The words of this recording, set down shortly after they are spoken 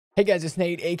Hey guys, it's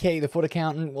Nate, aka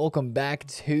TheFutAccountant. Welcome back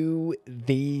to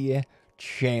the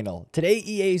channel. Today,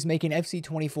 EA is making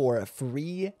FC24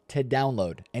 free to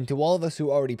download. And to all of us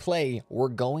who already play, we're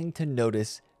going to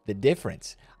notice the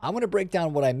difference. I'm going to break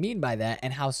down what I mean by that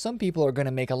and how some people are going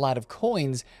to make a lot of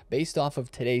coins based off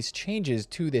of today's changes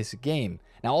to this game.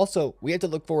 Now also, we have to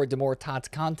look forward to more TOTS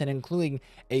content, including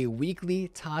a weekly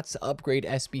TOTS upgrade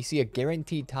SBC, a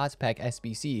guaranteed TOTS pack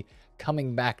SBC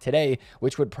coming back today,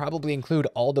 which would probably include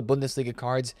all the Bundesliga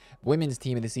cards, women's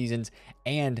team of the seasons,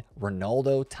 and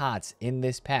Ronaldo TOTS in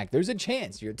this pack. There's a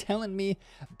chance. You're telling me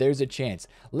there's a chance.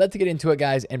 Let's get into it,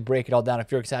 guys, and break it all down.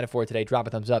 If you're excited for it today, drop a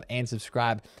thumbs up and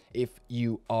subscribe if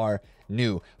you are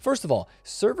new. First of all,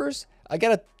 servers, I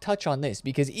gotta touch on this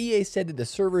because EA said that the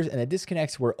servers and the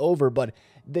disconnects were over, but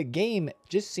the game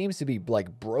just seems to be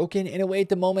like broken in a way at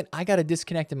the moment. I got a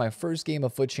disconnect in my first game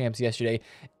of Foot Champs yesterday.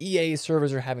 EA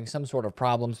servers are having some sort of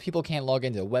problems. People can't log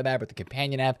into the web app or the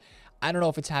companion app. I don't know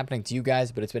if it's happening to you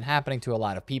guys, but it's been happening to a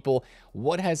lot of people.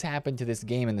 What has happened to this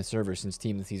game and the server since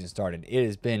Team of the Season started? It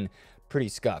has been pretty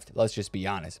scuffed, let's just be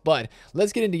honest. But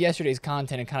let's get into yesterday's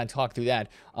content and kind of talk through that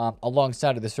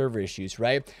alongside of the server issues,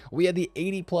 right? We had the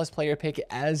 80+ player pick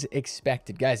as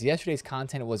expected. Guys, yesterday's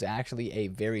content was actually a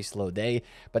very slow day,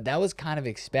 but that was kind of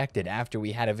expected after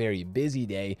we had a very busy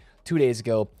day 2 days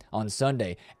ago on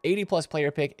Sunday. 80+ player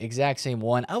pick, exact same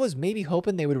one. I was maybe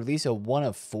hoping they would release a 1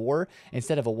 of 4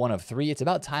 instead of a 1 of 3. It's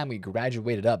about time we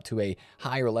graduated up to a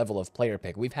higher level of player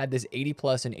pick. We've had this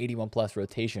 80+ and 81+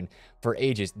 rotation for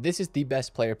ages. This is the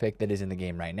best player pick that is in the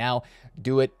game right now.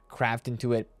 Do it, craft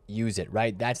into it, use it,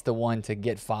 right? That's the one to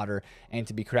get fodder and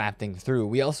to be crafting through.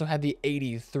 We also had the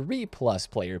 83+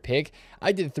 player pick.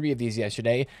 I did 3 of these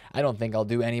yesterday. I don't think I'll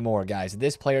do any more, guys.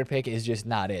 This player pick is just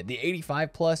not it. The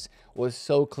 85+ was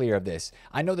so clear of this.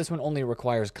 I know this one only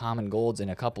requires common golds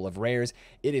and a couple of rares.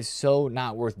 It is so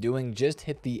not worth doing. Just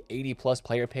hit the 80+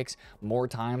 player picks more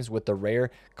times with the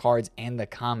rare cards and the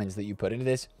commons that you put into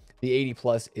this. The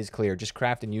 80+ is clear. Just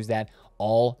craft and use that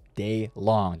all day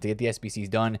long to get the SBCs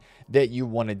done that you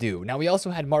want to do. Now, we also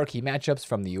had marquee matchups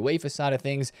from the UEFA side of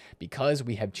things because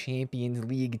we have Champions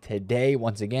League today.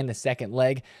 Once again, the second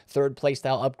leg, third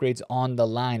playstyle upgrades on the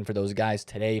line for those guys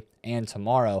today and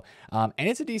tomorrow. And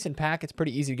it's a decent pack. It's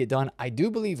pretty easy to get done. I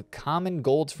do believe common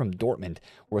golds from Dortmund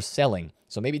were selling.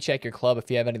 So maybe check your club if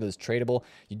you have any of those tradable.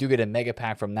 You do get a mega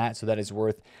pack from that, so that is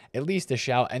worth at least a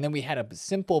shout. And then we had a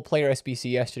simple player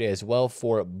SBC yesterday as well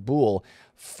for Bull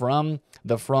from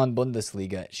the Frauen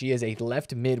Bundesliga. She is a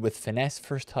left mid with finesse,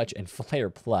 first touch, and flair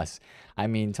plus. I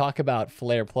mean, talk about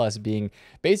flair plus being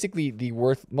basically the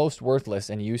most worthless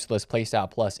and useless playstyle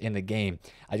plus in the game.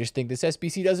 I just think this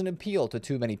SBC doesn't appeal to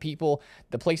too many people.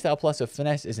 The playstyle plus of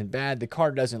finesse isn't bad. The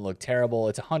card doesn't look terrible.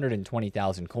 It's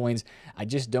 120,000 coins. I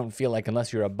just don't feel like,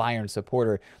 unless you're a Bayern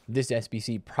supporter, this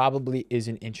SBC probably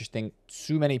isn't interesting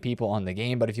to many people on the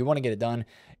game. But if you want to get it done,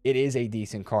 it is a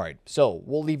decent card. So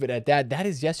we'll leave it at that. That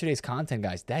is yesterday's content,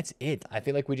 guys. That's it. I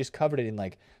feel like we just covered it in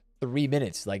like 3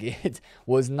 minutes. Like, it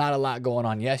was not a lot going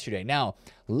on yesterday. Now,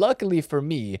 luckily for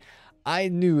me, I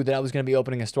knew that I was going to be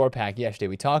opening a store pack yesterday.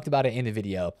 We talked about it in the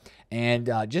video.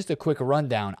 And just a quick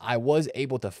rundown, I was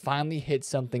able to finally hit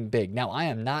something big. Now, I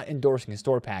am not endorsing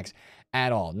store packs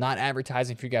at all. Not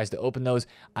advertising for you guys to open those.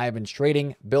 I have been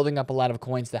trading, building up a lot of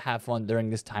coins to have fun during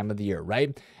this time of the year,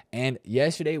 right? And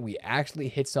yesterday, we actually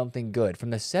hit something good. From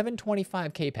the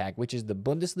 725k pack, which is the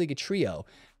Bundesliga trio,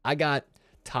 I got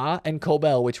Ta and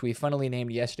Kobel, which we funnily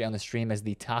named yesterday on the stream as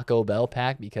the Taco Bell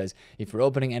pack, because if you're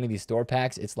opening any of these store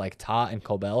packs, it's like Ta and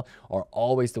Kobel are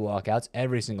always the walkouts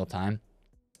every single time.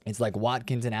 It's like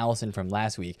Watkins and Allison from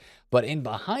last week. But in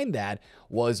behind that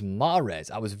was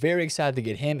Mahrez. I was very excited to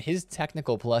get him. His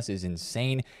technical plus is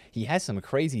insane. He has some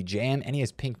crazy jam, and he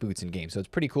has pink boots in game. So it's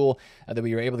pretty cool that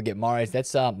we were able to get Mahrez.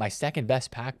 That's my second best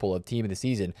pack pull of team of the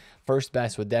season. First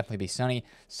best would definitely be Sonny.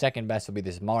 Second best would be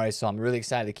this Mahrez. So I'm really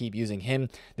excited to keep using him.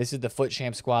 This is the Foot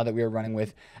Champ squad that we are running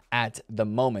with at the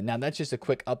moment. Now, that's just a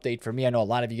quick update for me. I know a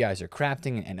lot of you guys are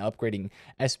crafting and upgrading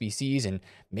SBCs and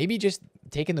maybe just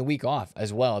taking the week off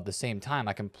as well at the same time.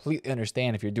 I completely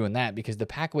understand if you're doing that because the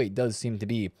pack weight does seem to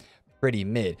be pretty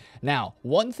mid. Now,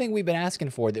 one thing we've been asking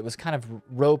for that was kind of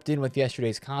roped in with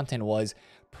yesterday's content was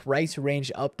price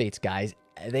range updates, guys.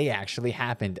 They actually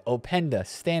happened. Openda,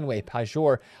 Stanway,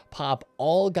 Pajor, Pop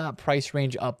all got price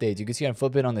range updates. You can see on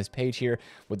Footbit on this page here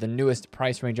with the newest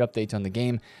price range updates on the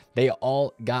game. They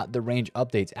all got the range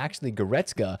updates. Actually,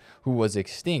 Goretzka, who was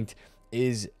extinct,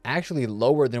 is actually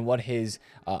lower than what his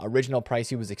original price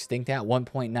he was extinct at,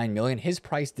 1.9 million. His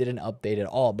price didn't update at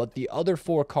all, but the other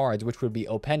 4 cards, which would be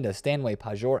Openda, Stanway,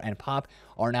 Pajor, and Pop,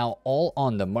 are now all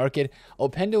on the market.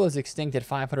 Openda was extinct at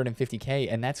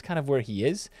 550k, and that's kind of where he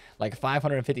is, like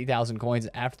 550,000 coins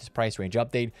after this price range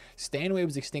update. Stanway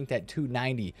was extinct at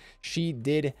 290. She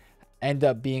did end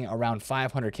up being around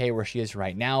 500k where she is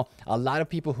right now. A lot of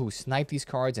people who snipe these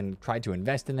cards and tried to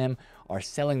invest in them are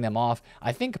selling them off.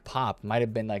 I think Pop might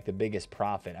have been like the biggest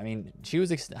profit. I mean, she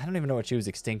was I don't even know what she was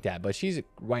extinct at, but she's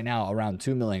right now around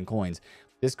 2 million coins.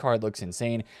 This card looks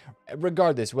insane.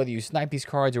 Regardless, whether you snipe these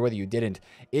cards or whether you didn't,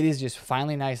 it is just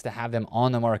finally nice to have them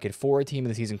on the market for team of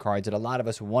the season cards that a lot of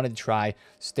us wanted to try.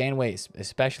 Stanway,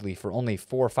 especially for only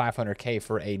 400 or 500k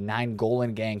for a 9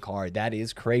 Golan Gang card. That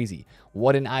is crazy.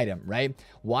 What an item, right?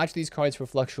 Watch these cards for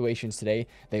fluctuations today.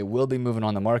 They will be moving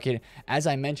on the market. As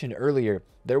I mentioned earlier,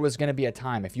 there was going to be a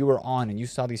time, if you were on and you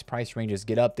saw these price ranges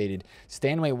get updated,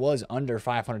 Stanway was under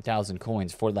 500,000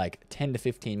 coins for like 10 to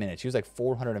 15 minutes. She was like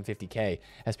 450k.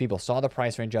 As people saw the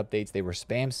price range updates, they were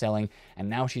spam selling, and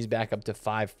now she's back up to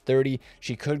 530.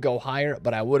 She could go higher,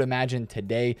 but I would imagine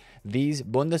today these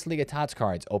Bundesliga Tots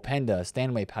cards, Openda,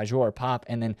 Stanway, Pajor, Pop,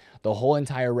 and then the whole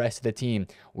entire rest of the team,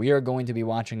 we are going to be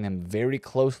watching them very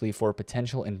closely for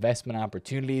potential investment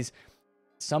opportunities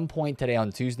some point today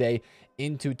on Tuesday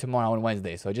into tomorrow and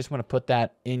Wednesday. So I just want to put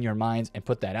that in your minds and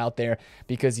put that out there,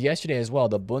 because yesterday as well,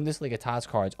 the Bundesliga Tots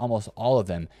cards, almost all of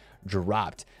them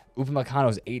dropped.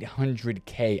 Upamecano's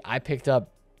 800k. I picked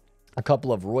up a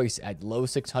couple of Royce at low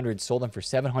 600, sold them for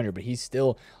 700, but he's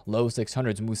still low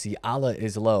 600s. Musiala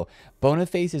is low.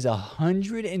 Boniface is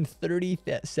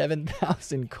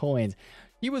 137,000 coins.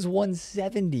 He was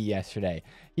 170 yesterday.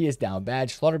 He is down bad.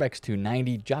 Schlotterbeck's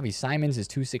 290. Javi Simons is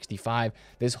 265.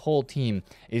 This whole team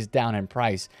is down in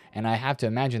price, and I have to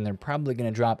imagine they're probably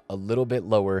going to drop a little bit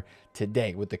lower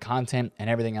today with the content and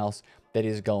everything else that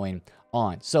is going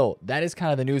on. So that is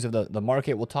kind of the news of the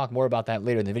market. We'll talk more about that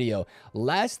later in the video.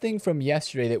 Last thing from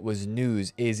yesterday that was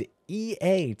news is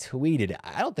EA tweeted.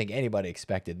 I don't think anybody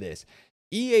expected this.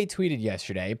 EA tweeted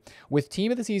yesterday, with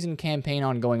Team of the Season campaign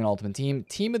ongoing in Ultimate Team,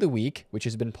 Team of the Week, which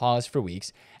has been paused for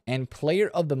weeks, and Player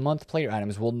of the Month player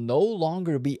items will no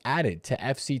longer be added to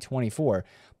FC24.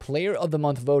 Player of the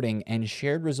Month voting and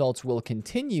shared results will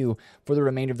continue for the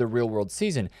remainder of the real-world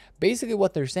season. Basically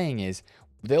what they're saying is,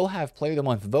 they'll have Player of the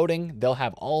Month voting. They'll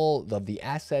have all of the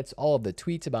assets, all of the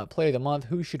tweets about Player of the Month,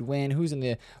 who should win, who's in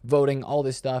the voting, all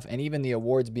this stuff, and even the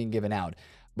awards being given out.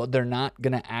 But they're not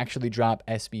going to actually drop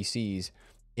SBCs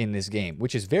in this game,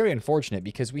 which is very unfortunate,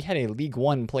 because we had a League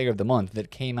One Player of the Month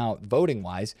that came out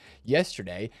voting-wise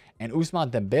yesterday, and Ousmane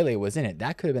Dembele was in it.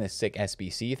 That could have been a sick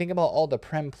SBC. Think about all the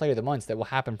Prem Player of the Months that will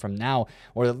happen from now,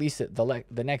 or at least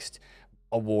the next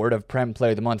award of Prem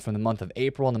Player of the Month from the month of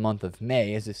April and the month of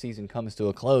May as the season comes to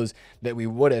a close that we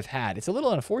would have had. It's a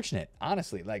little unfortunate,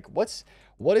 honestly. Like, what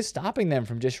is stopping them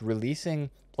from just releasing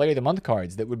Player of the Month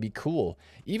cards that would be cool,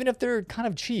 even if they're kind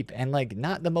of cheap and like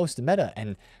not the most meta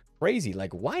and crazy?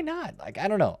 Like, why not? Like, I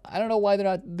don't know why they're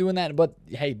not doing that, but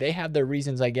hey, they have their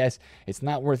reasons, I guess. It's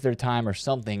not worth their time or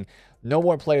something. No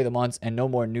more Player of the Months and no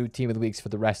more new Team of the Weeks for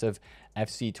the rest of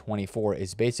FC24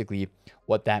 is basically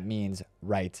what that means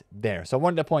right there. So I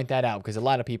wanted to point that out, because a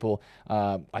lot of people,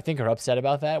 I think, are upset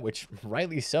about that, which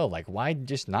rightly so. Like, why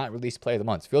just not release Player of the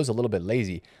Month? Feels a little bit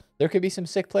lazy. There could be some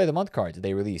sick Player of the Month cards that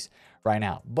they release right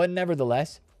now, but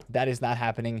nevertheless, that is not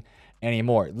happening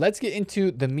anymore. Let's get into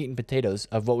the meat and potatoes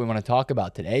of what we want to talk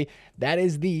about today. That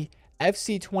is the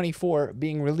FC24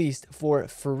 being released for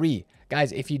free.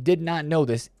 Guys, if you did not know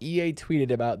this, EA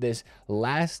tweeted about this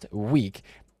last week,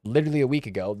 literally a week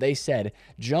ago. They said,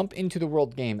 jump into the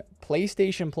world game.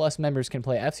 PlayStation Plus members can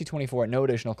play FC24 at no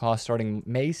additional cost starting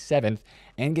May 7th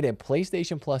and get a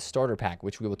PlayStation Plus starter pack,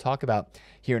 which we will talk about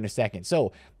here in a second.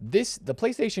 So the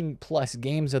PlayStation Plus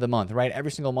games of the month, right?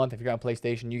 Every single month, if you're on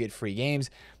PlayStation, you get free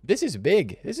games. This is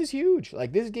big. This is huge.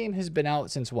 Like, this game has been out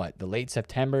since what? The late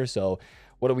September. So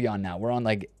what are we on now? We're on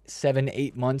like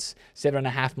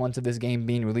 7.5 months of this game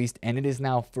being released, and it is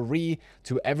now free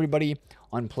to everybody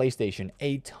on PlayStation.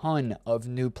 A ton of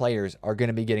new players are going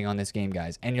to be getting on this game,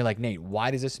 guys. And you're like, Nate, why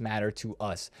does this matter to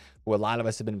us? Well, a lot of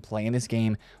us have been playing this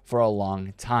game for a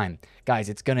long time. Guys,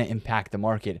 it's going to impact the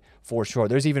market for sure.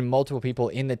 There's even multiple people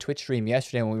in the Twitch stream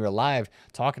yesterday when we were live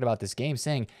talking about this game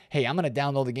saying, hey, I'm going to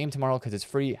download the game tomorrow because it's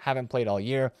free. Haven't played all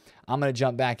year. I'm going to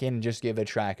jump back in and just give it a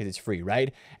try because it's free,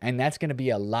 right? And that's going to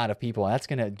be a lot of people. That's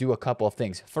going to do a couple of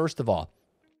things. First of all,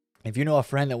 If you know a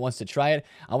friend that wants to try it,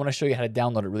 I want to show you how to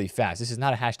download it really fast. This is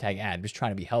not a hashtag ad. I'm just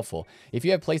trying to be helpful. If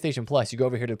you have PlayStation Plus, you go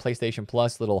over here to the PlayStation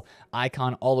Plus little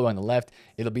icon all the way on the left.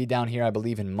 It'll be down here, I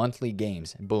believe, in monthly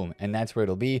games. Boom. And that's where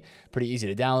it'll be. Pretty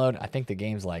easy to download. I think the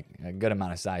game's like a good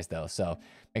amount of size, though. So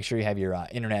make sure you have your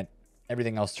internet,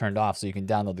 everything else turned off so you can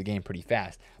download the game pretty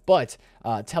fast. But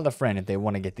tell a friend if they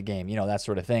want to get the game, you know, that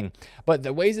sort of thing. But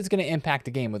the ways it's going to impact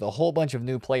the game with a whole bunch of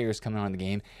new players coming on the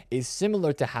game is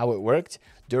similar to how it worked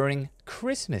during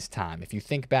Christmas time. If you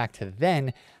think back to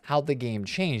then, how the game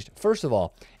changed. First of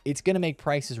all, it's going to make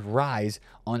prices rise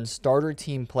on starter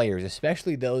team players,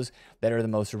 especially those that are the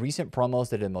most recent promos,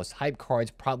 that are the most hype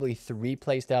cards, probably 3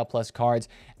 playstyle plus cards,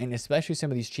 and especially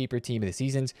some of these cheaper team of the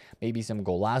seasons, maybe some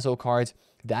Golazo cards.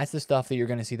 That's the stuff that you're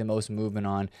going to see the most movement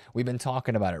on. We've been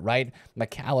talking about it, right?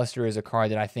 McAllister is a card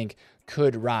that I think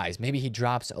could rise. Maybe he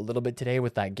drops a little bit today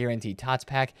with that guaranteed tots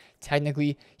pack.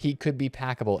 Technically, he could be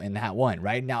packable in that one,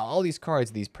 right? Now, all these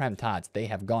cards, these Prem tots, they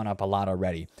have gone up a lot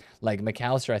already. Like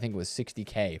McAllister, I think was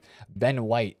 60K. Ben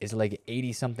White is like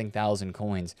 80-something thousand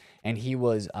coins, and he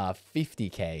was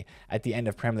 50K at the end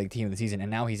of Premier League Team of the Season,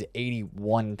 and now he's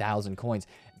 81,000 coins.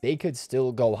 They could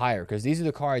still go higher because these are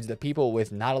the cards that people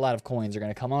with not a lot of coins are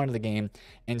going to come onto the game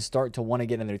and start to want to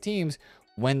get in their teams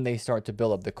when they start to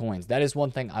build up the coins. That is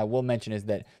one thing I will mention, is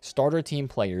that starter team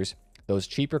players, those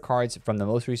cheaper cards from the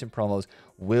most recent promos,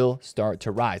 will start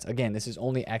to rise. Again, this is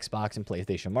only Xbox and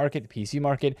PlayStation market. PC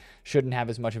market shouldn't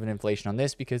have as much of an inflation on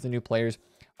this because the new players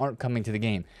aren't coming to the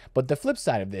game. But the flip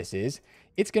side of this is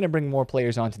it's going to bring more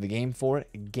players onto the game for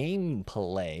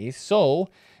gameplay. So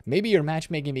maybe your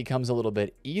matchmaking becomes a little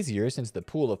bit easier since the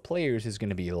pool of players is going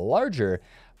to be larger.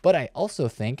 But I also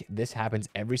think this happens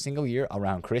every single year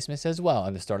around Christmas as well,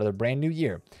 and the start of the brand new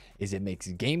year, is it makes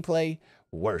gameplay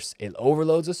worse. It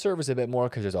overloads the servers a bit more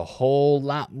because there's a whole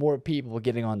lot more people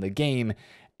getting on the game,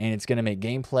 and it's going to make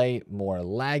gameplay more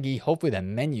laggy. Hopefully the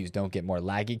menus don't get more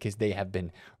laggy because they have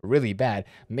been really bad.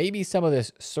 Maybe some of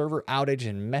this server outage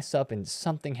and mess up and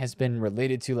something has been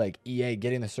related to like EA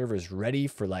getting the servers ready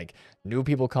for like new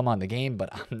people come on the game, but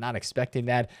I'm not expecting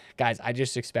that. Guys, I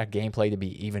just expect gameplay to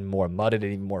be even more mudded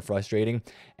and even more frustrating.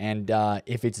 And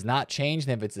if it's not changed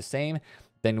and if it's the same,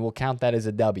 then we'll count that as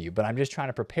a W. But I'm just trying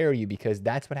to prepare you because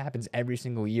that's what happens every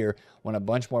single year when a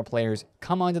bunch more players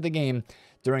come onto the game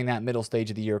during that middle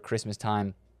stage of the year, Christmas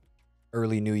time,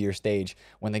 early New Year stage,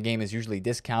 when the game is usually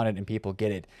discounted and people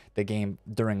get the game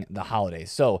during the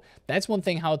holidays. So that's one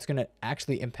thing, how it's going to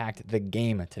actually impact the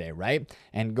game today, right?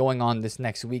 And going on this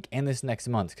next week and this next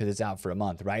month, because it's out for a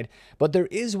month, right? But there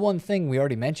is one thing we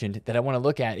already mentioned that I want to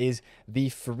look at, is the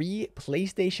free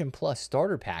PlayStation Plus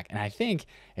starter pack. And I think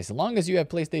as long as you have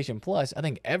PlayStation Plus, I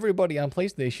think everybody on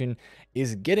PlayStation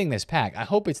is getting this pack. I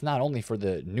hope it's not only for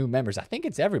the new members. I think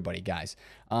it's everybody, guys.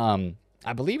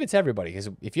 I believe it's everybody,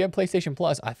 because if you have PlayStation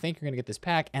Plus, I think you're going to get this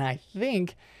pack, and I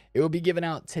think it will be given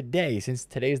out today, since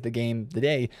today is the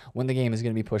day when the game is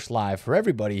going to be pushed live for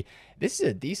everybody. This is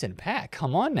a decent pack.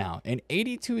 Come on now. An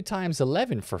 82 times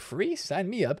 11 for free? Sign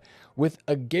me up, with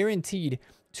a guaranteed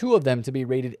 2 of them to be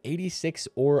rated 86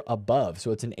 or above.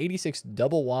 So it's an 86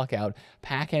 double walkout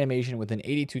pack animation with an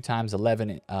 82 times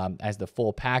 11 as the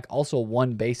full pack. Also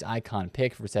 1 base icon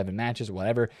pick for 7 matches or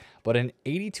whatever. But an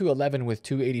 82-11 with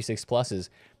 2 86 pluses,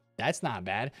 that's not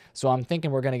bad. So I'm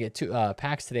thinking we're going to get 2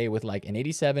 packs today with like an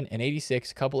 87, an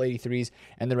 86, a couple 83s,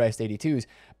 and the rest 82s.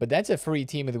 But that's a free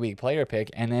Team of the Week player pick,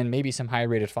 and then maybe some high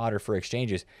rated fodder for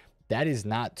exchanges. That is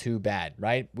not too bad,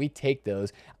 right? We take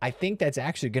those. I think that's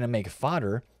actually going to make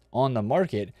fodder on the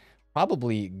market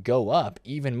probably go up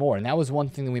even more. And that was one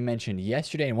thing that we mentioned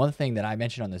yesterday. And one thing that I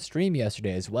mentioned on the stream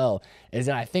yesterday as well, is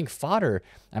that I think fodder,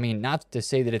 I mean, not to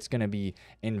say that it's going to be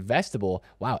investable.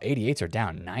 Wow, 88s are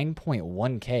down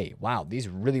 9.1K. Wow, these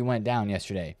really went down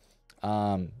yesterday.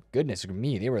 Goodness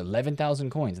me, they were 11,000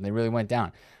 coins and they really went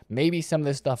down. Maybe some of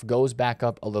this stuff goes back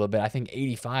up a little bit. I think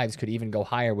 85s could even go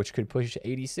higher, which could push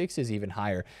 86s even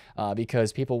higher,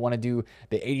 because people want to do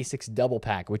the 86 double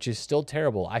pack, which is still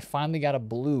terrible. I finally got a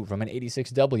blue from an 86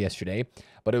 double yesterday,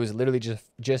 but it was literally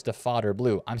just a fodder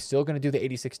blue. I'm still going to do the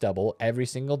 86 double every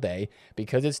single day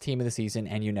because it's Team of the Season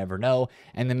and you never know.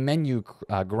 And the menu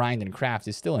grind and craft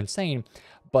is still insane.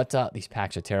 But these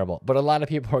packs are terrible. But a lot of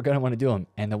people are going to want to do them.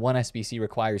 And the one SBC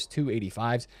requires 2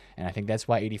 85s. And I think that's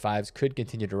why 85s could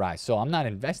continue to rise. So I'm not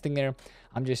investing there.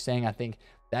 I'm just saying I think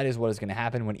that is what is going to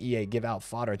happen when EA give out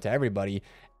fodder to everybody.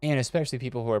 And especially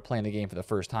people who are playing the game for the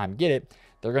first time get it.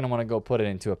 They're going to want to go put it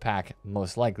into a pack,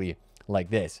 most likely like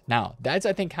this. Now, that's,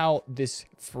 I think, how this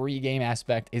free game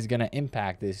aspect is going to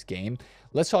impact this game.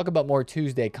 Let's talk about more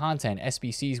Tuesday content,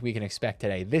 SBCs we can expect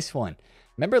today. This one.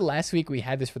 Remember last week we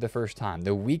had this for the first time,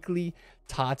 the weekly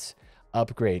TOTS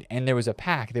upgrade. And there was a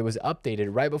pack that was updated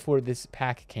right before this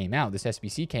pack came out, this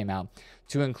SBC came out,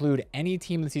 to include any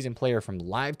team of the season player from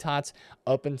live tots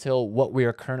up until what we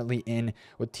are currently in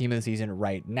with team of the season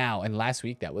right now. And last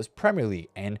week that was Premier League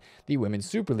and the Women's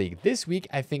Super League. This week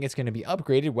I think it's going to be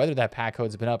upgraded, whether that pack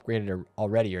code's been upgraded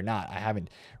already or not. I haven't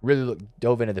really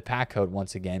dove into the pack code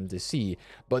once again to see,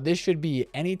 but this should be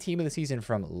any team of the season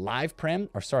from live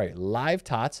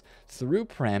tots through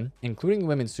Prem, including the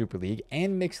Women's Super League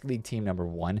and Mixed League team number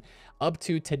 1, up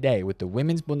to today with the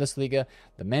Women's Bundesliga,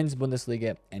 the Men's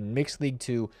Bundesliga, and Mixed League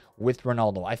 2 with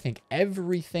Ronaldo. I think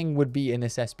everything would be in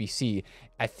this SBC.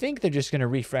 I think they're just going to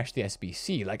refresh the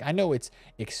SBC. Like, I know it's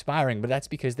expiring, but that's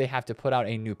because they have to put out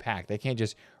a new pack. They can't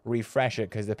just refresh it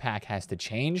because the pack has to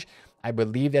change. I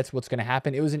believe that's what's going to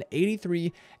happen. It was an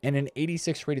 83 and an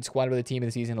 86 rated squad with the team of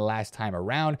the season the last time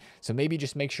around. So maybe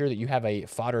just make sure that you have a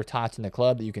fodder tots in the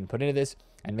club that you can put into this,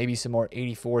 and maybe some more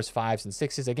 84s, 5s, and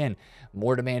 6s. Again,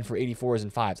 more demand for 84s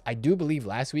and 5s. I do believe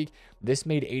last week this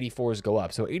made 84s go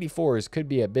up. So 84s could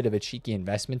be a bit of a cheeky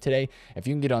investment today. If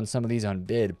you can get on some of these on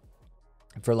bid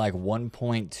for like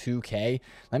 1.2K.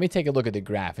 Let me take a look at the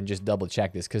graph and just double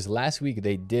check this, because last week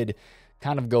they did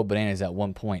kind of go bananas at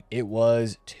one point. It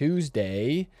was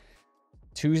Tuesday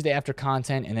after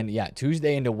content, and then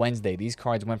Tuesday into Wednesday, these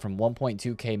cards went from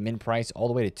 1.2K min price all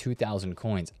the way to 2,000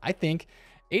 coins. I think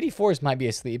 84s might be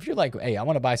a sleep. If you're like, hey, I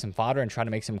want to buy some fodder and try to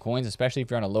make some coins, especially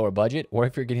if you're on a lower budget, or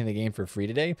if you're getting the game for free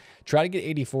today, try to get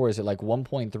 84s at like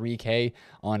 1.3K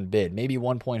on bid, maybe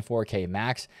 1.4K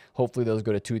max. Hopefully those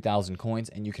go to 2,000 coins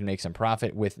and you can make some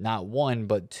profit with not one,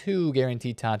 but 2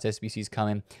 guaranteed tots SBCs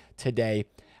coming today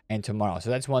and tomorrow. So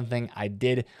that's one thing I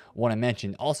did want to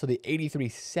mention. Also, the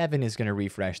 83.7 is going to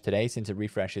refresh today, since it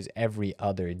refreshes every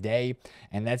other day,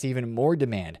 and that's even more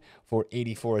demand for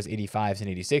 84s, 85s, and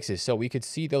 86s. So we could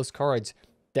see those cards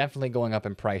definitely going up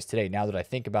in price today, now that I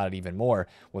think about it even more,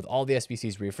 with all the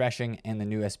SBCs refreshing and the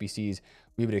new SBCs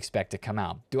we would expect to come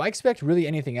out. Do I expect really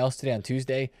anything else today on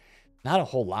Tuesday? Not a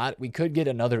whole lot. We could get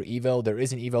another Evo. There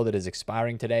is an Evo that is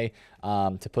expiring today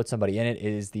to put somebody in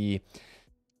it.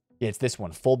 It's this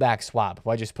one, fullback swap.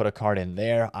 Well, I just put a card in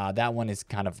there. That one is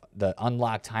kind of, the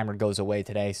unlock timer goes away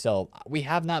today. So we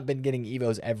have not been getting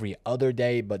Evos every other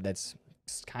day, but that's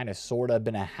kind of sort of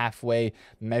been a halfway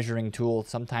measuring tool.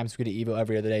 Sometimes we get an Evo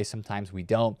every other day, sometimes we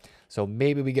don't. So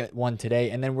maybe we get one today.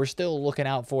 And then we're still looking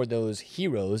out for those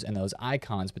heroes and those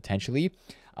icons potentially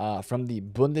from the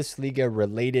Bundesliga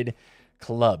related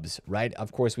clubs, right?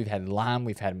 Of course, we've had Lam,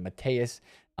 we've had Mateus,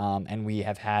 and we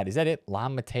have had, is that it?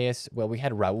 Lam, Mateus? Well, we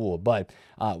had Raul, but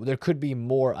there could be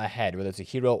more ahead, whether it's a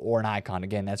hero or an icon.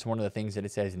 Again, that's one of the things that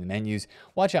it says in the menus.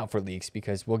 Watch out for leaks,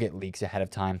 because we'll get leaks ahead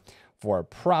of time for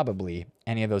probably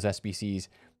any of those SBCs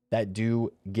that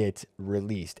do get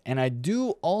released. And I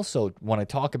do also want to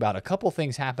talk about a couple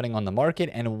things happening on the market,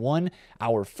 and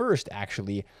our first,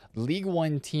 actually, League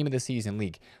One Team of the Season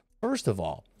league. First of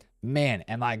all, man,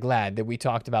 am I glad that we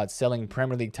talked about selling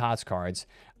Premier League TOTS cards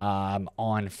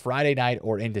on Friday night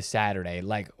or into Saturday.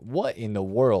 Like, what in the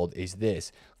world is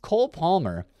this? Cole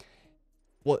Palmer,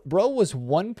 bro was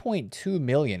 1.2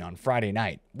 million on Friday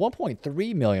night,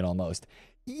 1.3 million almost.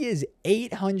 He is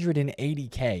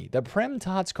 880K. The Prem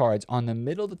TOTS cards on the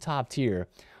middle to top tier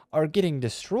are getting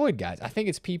destroyed, guys. I think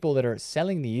it's people that are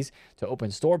selling these to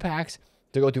open store packs,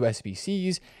 to go through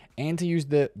SBCs, and to use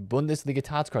the Bundesliga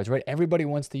TOTS cards, right? Everybody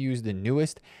wants to use the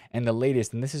newest and the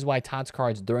latest, and this is why TOTS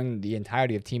cards during the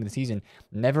entirety of Team of the Season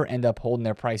never end up holding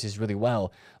their prices really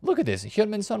well. Look at this.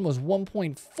 Hyunmin Son was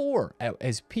 1.4 at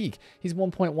his peak. He's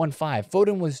 1.15.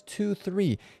 Foden was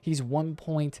 2.3. He's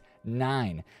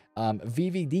 1.9.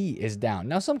 VVD is down.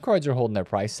 Now, some cards are holding their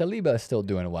price. Saliba is still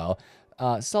doing well.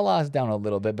 Salah's down a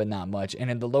little bit, but not much. And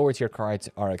then the lower tier cards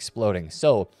are exploding.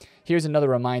 So here's another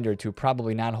reminder to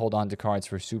probably not hold on to cards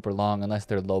for super long unless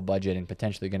they're low budget and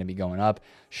potentially going to be going up.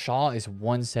 Shaw is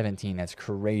 117. That's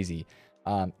crazy.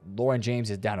 Lauren James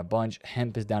is down a bunch.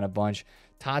 Hemp is down a bunch.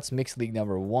 TOTS Mixed League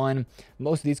number 1.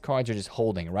 Most of these cards are just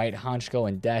holding, right? Hanchko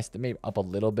and Dest, maybe up a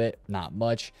little bit, not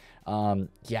much.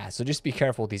 Yeah, so just be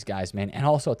careful with these guys, man. And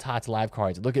also TOTS live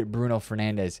cards. Look at Bruno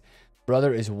Fernandes.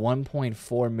 Brother is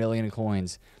 1.4 million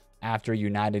coins after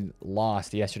United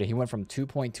lost yesterday. He went from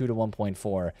 2.2 to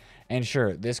 1.4. And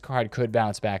sure, this card could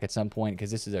bounce back at some point because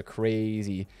this is a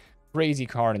crazy, crazy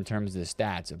card in terms of the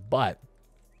stats. But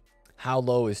how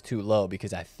low is too low?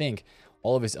 Because I think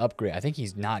all of his upgrade, I think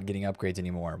he's not getting upgrades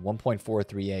anymore.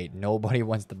 1.438. Nobody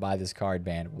wants to buy this card,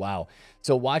 man. Wow.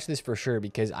 So watch this for sure,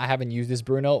 because I haven't used this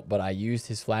Bruno, but I used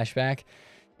his flashback.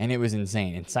 And it was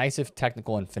insane. Incisive,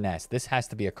 technical, and finesse. This has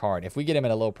to be a card. If we get him at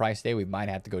a low price today, we might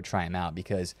have to go try him out,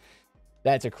 because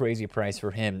That's a crazy price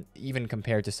for him, even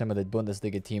compared to some of the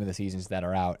Bundesliga team of the seasons that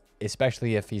are out,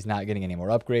 especially if he's not getting any more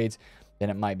upgrades, then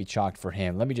it might be chalked for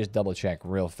him. Let me just double check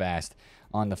real fast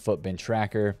on the Footbin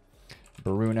tracker.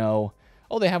 Bruno.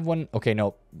 Oh, they have one. Okay,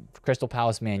 no. Crystal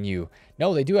Palace, Man U.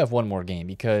 No, they do have one more game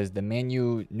because the Man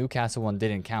U Newcastle one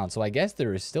didn't count. So I guess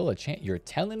there is still a chance. You're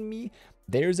telling me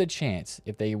there's a chance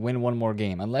if they win one more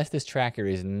game, unless this tracker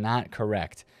is not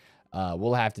correct.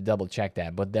 We'll have to double check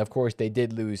that. But of course, they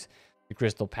did lose to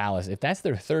Crystal Palace. If that's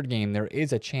their third game, there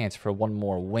is a chance for one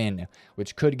more win,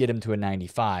 which could get them to a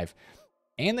 95.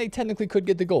 And they technically could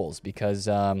get the goals because,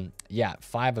 yeah,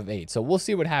 5 of 8. So we'll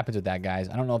see what happens with that, guys.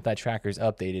 I don't know if that tracker is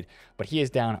updated, but he is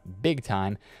down big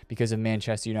time because of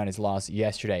Manchester United's loss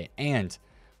yesterday. And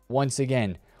once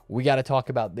again, we got to talk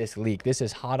about this leak. This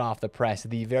is hot off the press.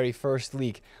 The very first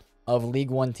leak of League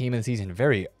One team of the season.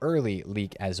 Very early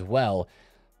leak as well.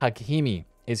 Hakimi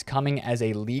is coming as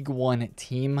a League One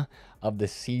team of the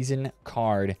season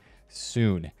card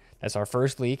soon. That's our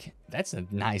first leak. That's a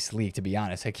nice leak, to be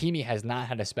honest. Hakimi has not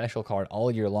had a special card all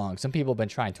year long. Some people have been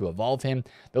trying to evolve him.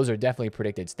 Those are definitely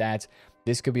predicted stats.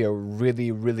 This could be a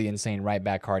really, really insane right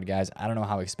back card, guys. I don't know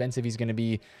how expensive he's going to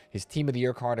be. His Team of the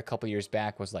Year card a couple years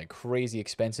back was like crazy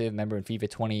expensive. Remember in FIFA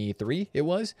 23 it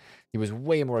was? He was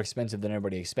way more expensive than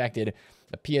everybody expected.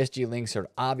 The PSG links are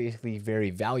obviously very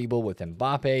valuable with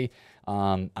Mbappe.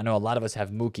 I know a lot of us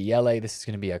have Mukiele. This is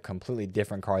going to be a completely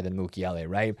different card than Mukiele,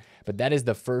 right? But that is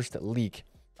the first leak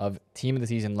of Team of the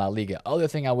Season La Liga. Other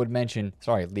thing I would mention,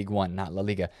 sorry, League One, not La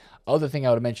Liga. Other thing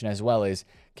I would mention as well is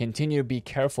continue to be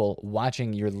careful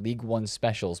watching your League One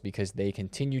specials because they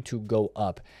continue to go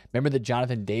up. Remember the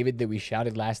Jonathan David that we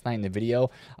shouted last night in the video?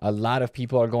 A lot of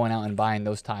people are going out and buying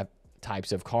those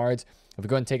types of cards. If we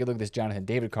go and take a look at this Jonathan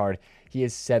David card, he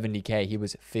is 70K. He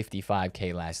was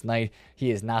 55K last night.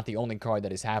 He is not the only card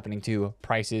that is happening to.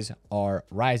 Prices are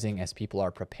rising as people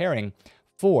are preparing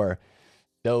for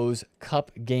those cup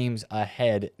games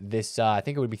ahead this, I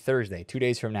think it would be Thursday, 2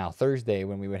 days from now, Thursday,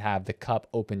 when we would have the cup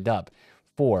opened up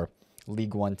for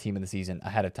League One team of the season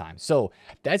ahead of time. So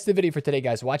that's the video for today,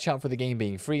 guys. Watch out for the game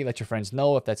being free. Let your friends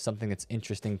know if that's something that's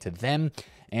interesting to them.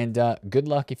 And good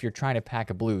luck if you're trying to pack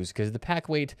a blues because the pack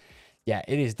weight, yeah,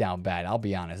 it is down bad. I'll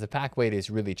be honest. The pack weight is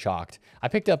really chalked. I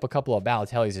picked up a couple of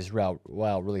Balotellis as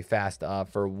well really fast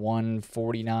for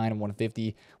 149 and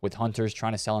 150 with Hunters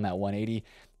trying to sell him at 180.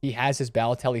 He has his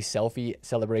Balotelli selfie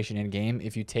celebration in game.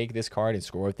 If you take this card and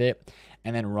score with it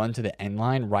and then run to the end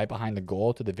line right behind the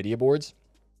goal to the video boards,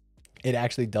 it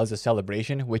actually does a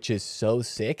celebration, which is so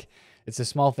sick. It's the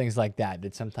small things like that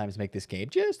that sometimes make this game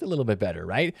just a little bit better,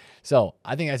 right? So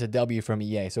I think that's a W from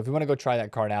EA. So if you want to go try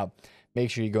that card out,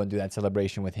 make sure you go and do that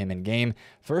celebration with him in game.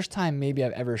 First time maybe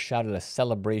I've ever shouted a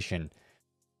celebration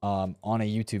on a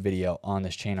YouTube video on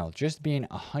this channel. Just being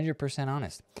 100%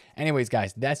 honest. Anyways,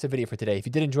 guys, that's the video for today. If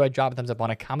you did enjoy, drop a thumbs up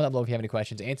on it. Comment down below if you have any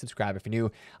questions and subscribe if you're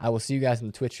new. I will see you guys in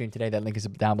the Twitch stream today. That link is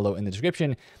down below in the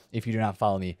description if you do not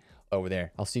follow me over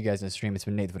there. I'll see you guys in the stream. It's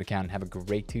been Nate, TheFutAccountant. Have a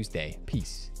great Tuesday.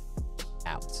 Peace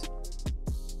out.